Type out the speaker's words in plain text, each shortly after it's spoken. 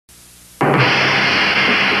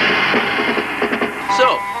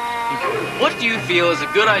What do you feel is a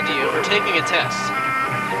good idea for taking a test?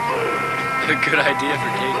 A good idea for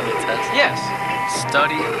taking a test? Yes.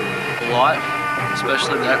 Study a lot,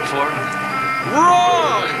 especially the night before.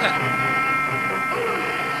 Wrong!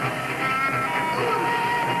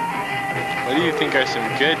 What do you think are some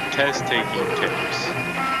good test-taking tips?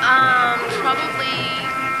 Probably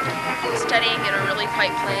studying in a really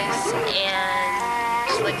quiet place and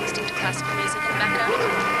just like listening to classical music in the background.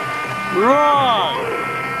 Wrong!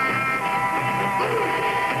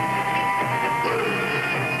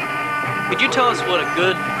 Could you tell us what a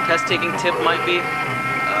good test-taking tip might be?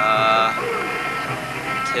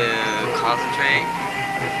 To concentrate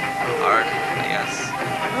hard, I guess.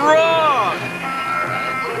 Wrong!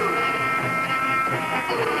 Alright.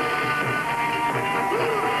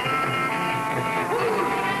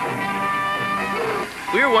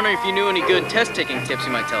 We were wondering if you knew any good test-taking tips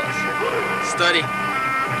you might tell us. Study.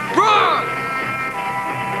 Wrong!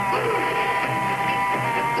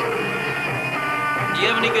 Do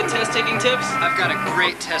you have any good test-taking tips? I've got a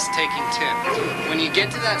great test-taking tip. When you get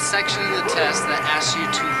to that section of the test that asks you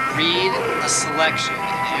to read a selection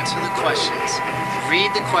and answer the questions, read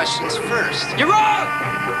the questions first. You're wrong!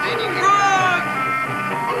 Then you can... Wrong!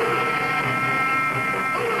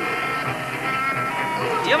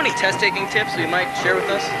 Do you have any test-taking tips that you might share with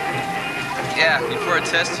us? Yeah, before a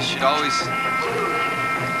test, you should always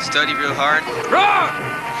study real hard. Wrong!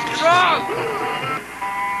 Wrong!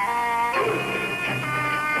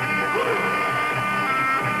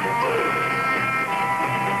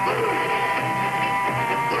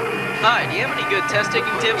 Hi, do you have any good test-taking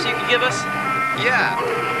tips you can give us? Yeah,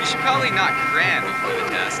 you should probably not cram before the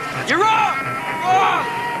test. You're wrong! Wrong!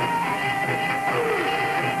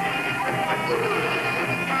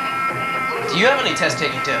 Do you have any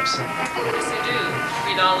test-taking tips? Yes, I do.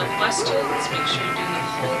 Read all the questions, make sure you do the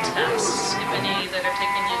whole test. Skip any that are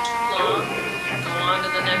taking you too long, go on to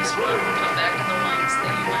the next one, come back.